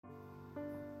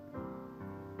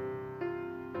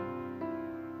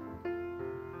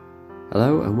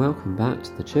Hello and welcome back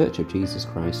to the Church of Jesus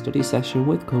Christ study session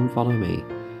with Come Follow Me.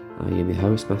 I am your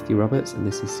host Matthew Roberts and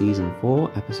this is Season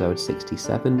 4, Episode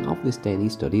 67 of this daily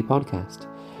study podcast.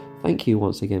 Thank you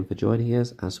once again for joining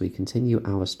us as we continue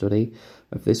our study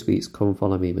of this week's Come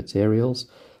Follow Me materials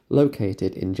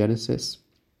located in Genesis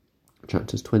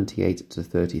chapters 28 to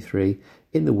 33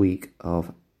 in the week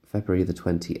of February the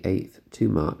 28th to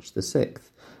March the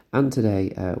 6th. And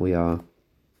today we are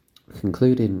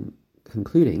concluding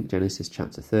Genesis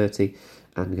chapter 30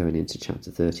 and going into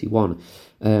chapter 31.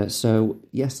 So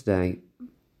yesterday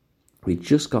we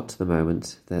just got to the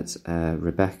moment that I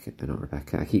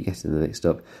keep getting them mixed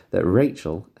up, that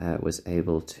Rachel was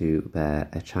able to bear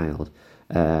a child,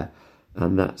 and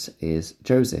that is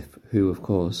Joseph, who of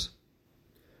course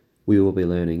we will be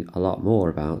learning a lot more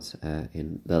about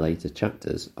in the later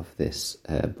chapters of this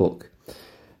book.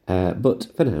 But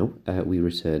for now, we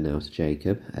return now to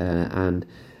Jacob, and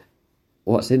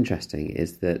what's interesting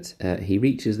is that he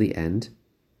reaches the end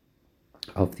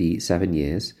of the 7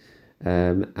 years,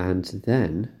 and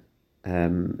then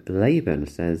Laban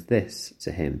says this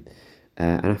to him,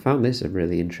 and I found this a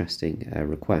really interesting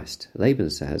request. Laban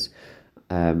says,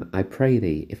 I pray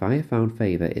thee, if I have found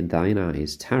favour in thine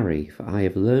eyes, tarry, for I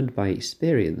have learned by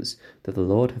experience that the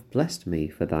Lord hath blessed me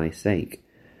for thy sake.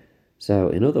 So,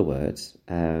 in other words,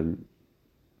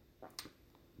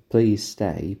 please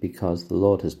stay because the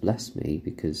Lord has blessed me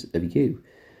because of you.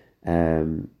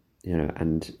 And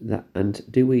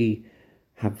do we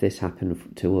have this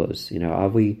happen to us? Are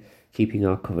we keeping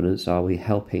our covenants? Are we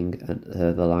helping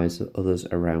the lives of others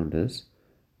around us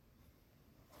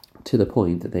to the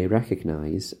point that they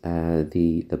recognise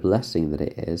the blessing that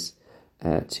it is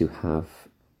to have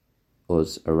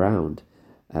us around?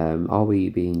 Are we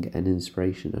being an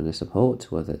inspiration and a support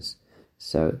to others?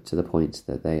 So to the point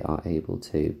that they are able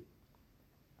to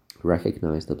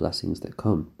recognise the blessings that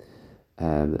come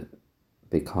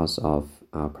because of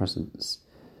our presence.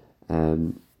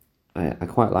 I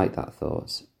quite like that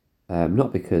thought.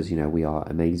 Not because we are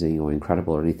amazing or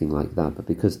incredible or anything like that, but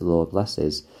because the Lord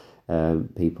blesses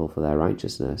people for their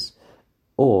righteousness,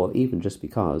 or even just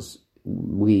because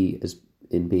we,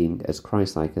 in being as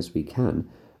Christ-like as we can,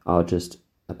 are just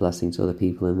a blessing to other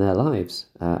people in their lives.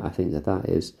 I think that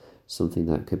is something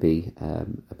that could be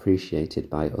appreciated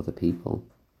by other people.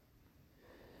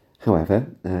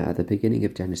 However, at the beginning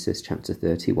of Genesis chapter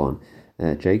 31,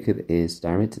 Jacob is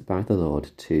directed by the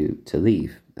Lord to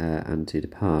leave and to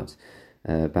depart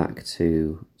back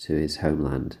to his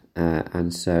homeland.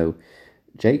 And so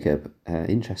Jacob,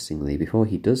 interestingly, before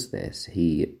he does this,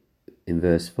 he, in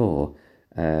verse 4,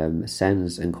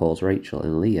 sends and calls Rachel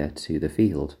and Leah to the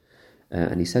field.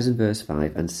 And he says in verse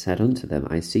 5, and said unto them,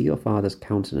 I see your father's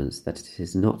countenance, that it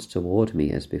is not toward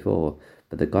me as before,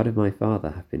 but the God of my father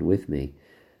hath been with me.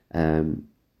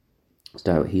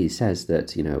 So he says that,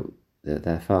 that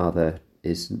their father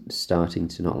is starting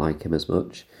to not like him as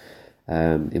much.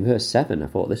 In verse 7, I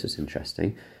thought this was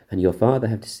interesting. And your father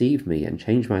have deceived me and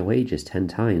changed my wages 10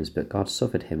 times, but God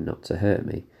suffered him not to hurt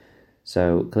me.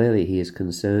 So clearly he is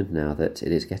concerned now that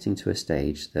it is getting to a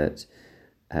stage that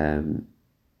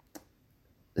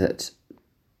that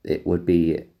it would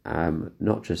be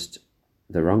not just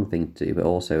the wrong thing to do, but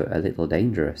also a little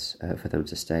dangerous for them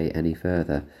to stay any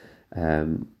further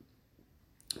in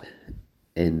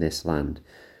this land.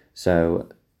 So,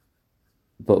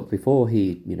 but before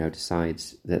he,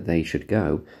 decides that they should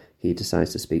go, he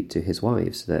decides to speak to his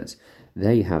wives, that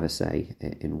they have a say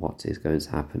in what is going to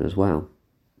happen as well.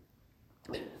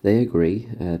 They agree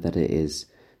that it is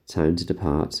time to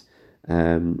depart,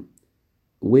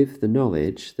 with the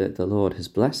knowledge that the Lord has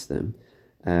blessed them,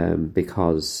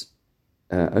 because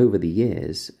over the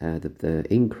years, the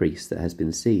increase that has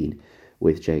been seen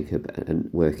with Jacob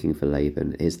and working for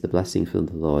Laban is the blessing from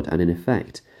the Lord. And in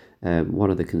effect,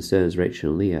 one of the concerns Rachel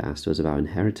and Leah asked was about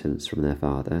inheritance from their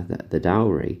father, the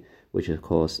dowry, which of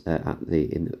course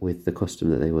with the custom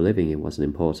that they were living in was an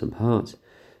important part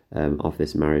of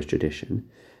this marriage tradition.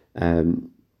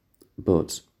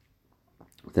 But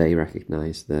they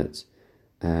recognised that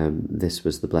this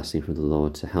was the blessing from the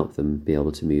Lord to help them be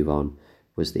able to move on,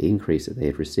 was the increase that they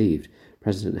had received.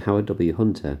 President Howard W.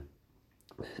 Hunter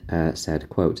said,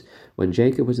 quote, when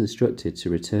Jacob was instructed to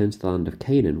return to the land of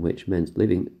Canaan, which meant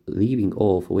leaving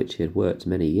all for which he had worked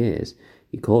many years,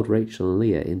 he called Rachel and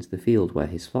Leah into the field where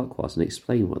his flock was and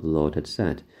explained what the Lord had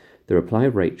said. The reply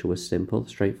of Rachel was simple,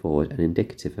 straightforward, and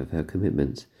indicative of her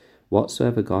commitment.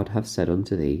 Whatsoever God hath said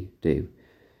unto thee, do.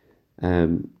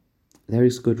 There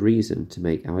is good reason to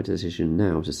make our decision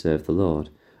now to serve the Lord.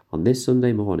 On this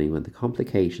Sunday morning, when the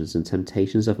complications and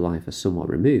temptations of life are somewhat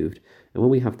removed, and when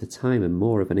we have the time and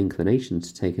more of an inclination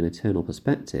to take an eternal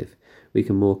perspective, we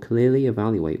can more clearly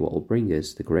evaluate what will bring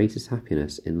us the greatest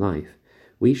happiness in life.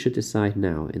 We should decide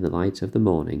now, in the light of the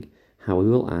morning, how we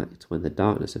will act when the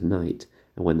darkness of night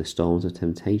and when the storms of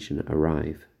temptation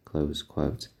arrive." Close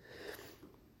quote.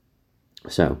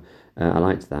 So, I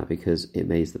liked that because it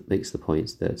makes the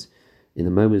point that in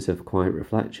the moments of quiet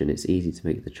reflection, it's easy to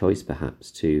make the choice,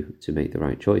 perhaps, to make the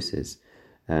right choices.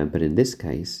 But in this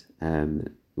case,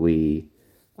 we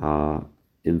are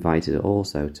invited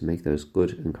also to make those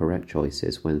good and correct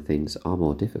choices when things are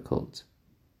more difficult.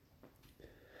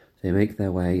 They make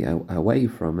their way away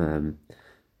from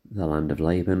the land of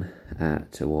Laban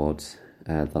towards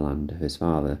the land of his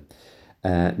father.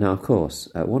 Now, of course,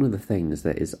 one of the things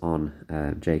that is on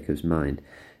Jacob's mind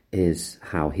is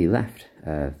how he left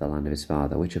the land of his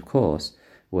father, which, of course,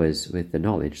 was with the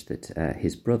knowledge that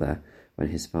his brother, when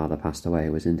his father passed away,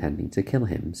 was intending to kill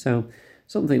him. So,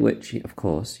 something which, of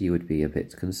course, you would be a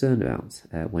bit concerned about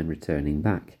when returning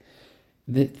back.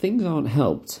 Things aren't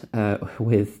helped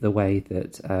with the way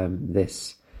that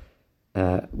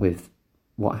with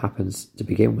what happens to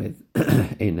begin with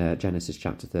in Genesis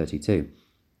chapter 32.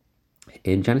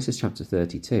 In Genesis chapter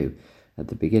 32, at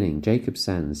the beginning, Jacob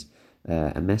sends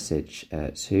a message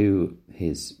to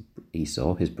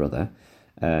Esau, his brother,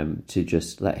 to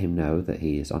just let him know that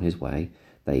he is on his way,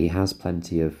 that he has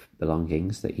plenty of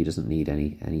belongings, that he doesn't need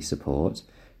any support,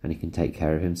 and he can take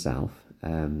care of himself,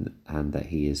 and that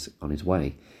he is on his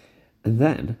way. And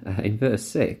then, in verse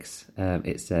 6,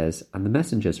 it says, "And the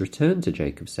messengers returned to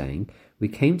Jacob, saying, We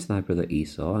came to thy brother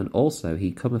Esau, and also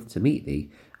he cometh to meet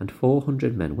thee, and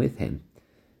 400 men with him."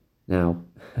 Now,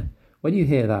 when you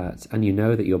hear that, and you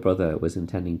know that your brother was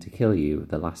intending to kill you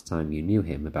the last time you knew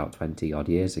him, about 20-odd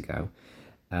years ago,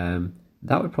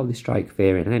 that would probably strike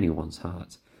fear in anyone's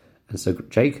heart. And so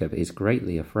Jacob is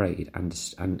greatly afraid, and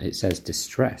it says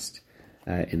distressed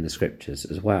in the scriptures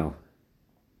as well.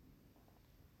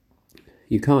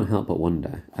 You can't help but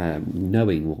wonder,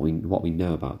 knowing what we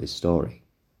know about this story,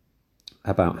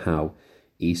 about how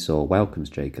Esau welcomes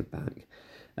Jacob back,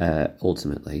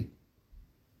 ultimately,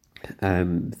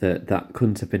 that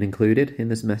couldn't have been included in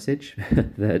this message,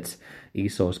 that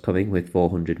Esau's coming with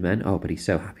 400 men. Oh, but he's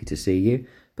so happy to see you.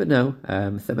 But no,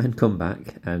 the men come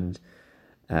back, and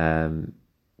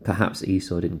perhaps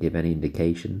Esau didn't give any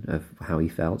indication of how he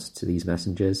felt to these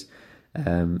messengers.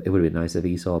 It would have been nice of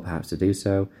Esau perhaps to do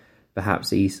so.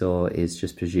 Perhaps Esau is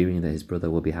just presuming that his brother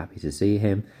will be happy to see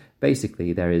him.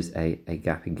 Basically, there is a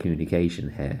gap in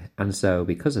communication here. And so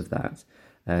because of that,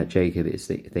 Jacob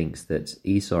thinks that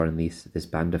Esau and this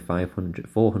band of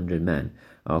 400 men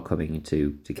are coming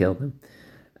to kill them.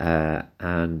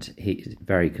 And he's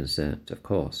very concerned, of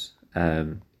course.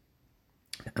 And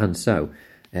so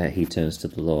he turns to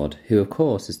the Lord, who, of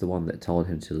course, is the one that told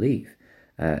him to leave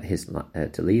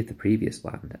the previous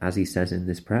land, as he says in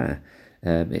this prayer.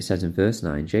 It says in verse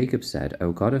 9, "Jacob said,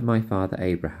 O God of my father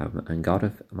Abraham, and God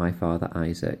of my father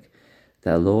Isaac,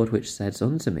 the Lord which said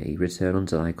unto me, Return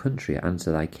unto thy country and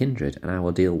to thy kindred, and I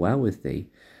will deal well with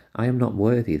thee. I am not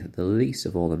worthy that the least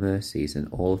of all the mercies and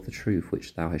all of the truth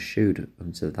which thou hast shewed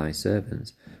unto thy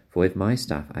servants. For with my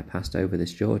staff I passed over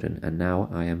this Jordan, and now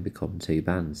I am become 2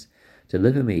 bands.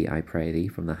 Deliver me, I pray thee,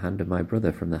 from the hand of my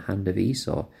brother, from the hand of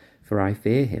Esau, for I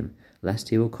fear him, lest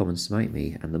he will come and smite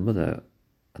me, and the mother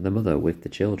with the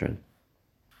children."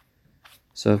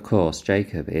 So, of course,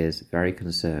 Jacob is very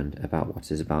concerned about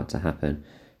what is about to happen.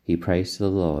 He prays to the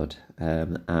Lord,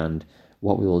 and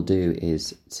what we will do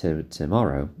is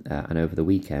tomorrow and over the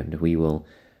weekend, we will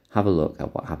have a look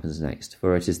at what happens next.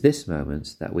 For it is this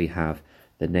moment that we have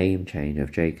the name change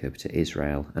of Jacob to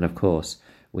Israel. And of course,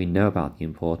 we know about the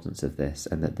importance of this,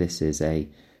 and that this is a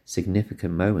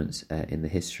significant moment in the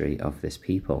history of this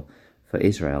people. For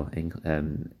Israel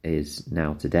is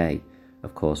now today,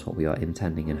 of course, what we are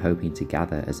intending and hoping to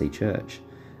gather as a church.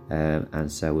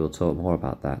 And so we'll talk more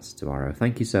about that tomorrow.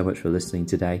 Thank you so much for listening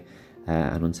today,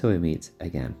 and until we meet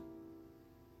again.